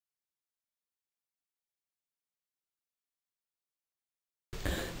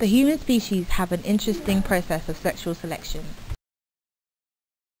The human species have an interesting process of sexual selection.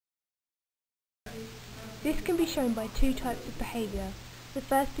 This can be shown by two types of behaviour, the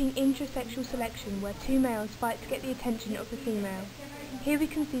first being intrasexual selection, where two males fight to get the attention of the female. Here we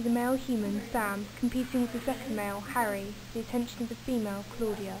can see the male human, Sam, competing with the second male, Harry, for the attention of the female,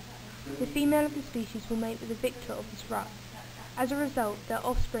 Claudia. The female of the species will mate with the victor of this ruck. As a result, their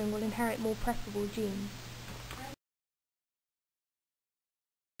offspring will inherit more preferable genes.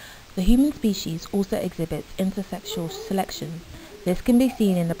 The human species also exhibits intersexual selection. This can be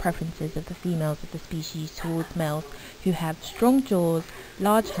seen in the preferences of the females of the species towards males who have strong jaws,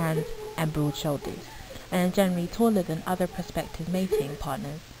 large hands, and broad shoulders, and are generally taller than other prospective mating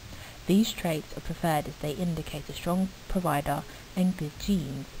partners. These traits are preferred as they indicate a strong provider and good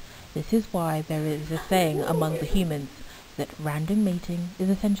genes. This is why there is a saying among the humans that random mating is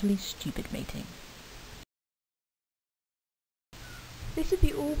essentially stupid mating. This would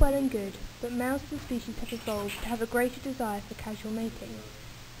be all well and good, but males of the species have evolved to have a greater desire for casual mating.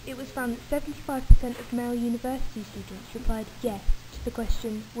 It was found that 75% of male university students replied yes to the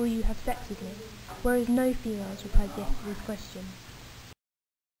question, "Will you have sex with me?" whereas no females replied yes to this question.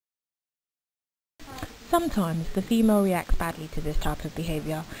 Sometimes the female reacts badly to this type of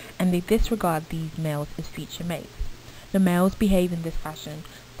behaviour and they disregard these males as future mates. The males behave in this fashion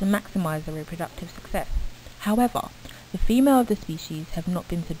to maximise their reproductive success. However, the female of the species have not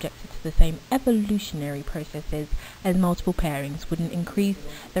been subjected to the same evolutionary processes as multiple pairings wouldn't increase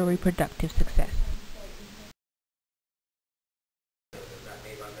their reproductive success.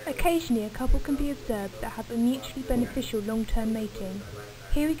 Occasionally a couple can be observed that have a mutually beneficial long-term mating.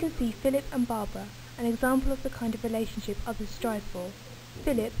 Here we can see Philip and Barbara, an example of the kind of relationship others strive for.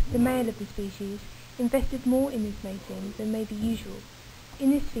 Philip, the male of the species, invested more in this mating than may be usual. In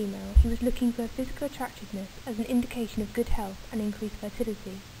this female, he was looking for physical attractiveness as an indication of good health and increased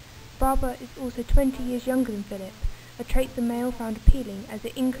fertility. Barbara is also 20 years younger than Philip, a trait the male found appealing as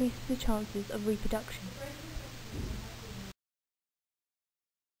it increases the chances of reproduction.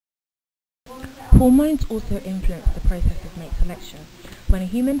 Hormones also influence the process of mate selection. When a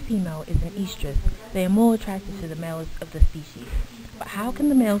human female is an estrus, they are more attracted to the males of the species. But how can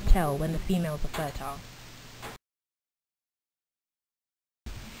the males tell when the females are fertile?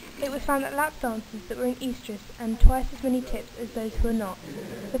 It was found that lap dancers that were in estrus earned twice as many tips as those who were not.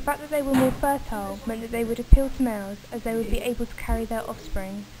 The fact that they were more fertile meant that they would appeal to males as they would be able to carry their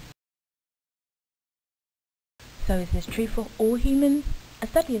offspring. So is this true for all humans? A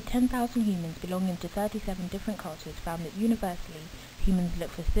study of 10,000 humans belonging to 37 different cultures found that universally, humans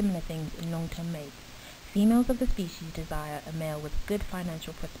look for similar things in long-term mates. Females of the species desire a male with good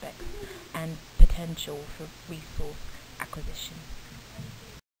financial prospects and potential for resource acquisition.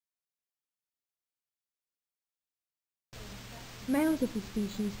 Males of the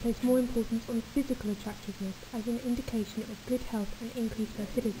species place more importance on physical attractiveness as an indication of good health and increased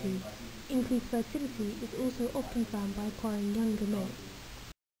fertility. Increased fertility is also often found by acquiring younger mates.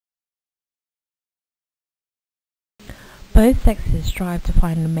 Both sexes strive to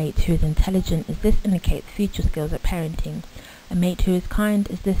find a mate who is intelligent, as this indicates future skills at parenting, a mate who is kind,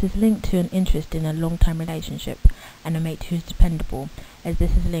 as this is linked to an interest in a long-term relationship, and a mate who is dependable, as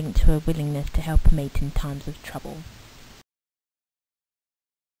this is linked to a willingness to help a mate in times of trouble.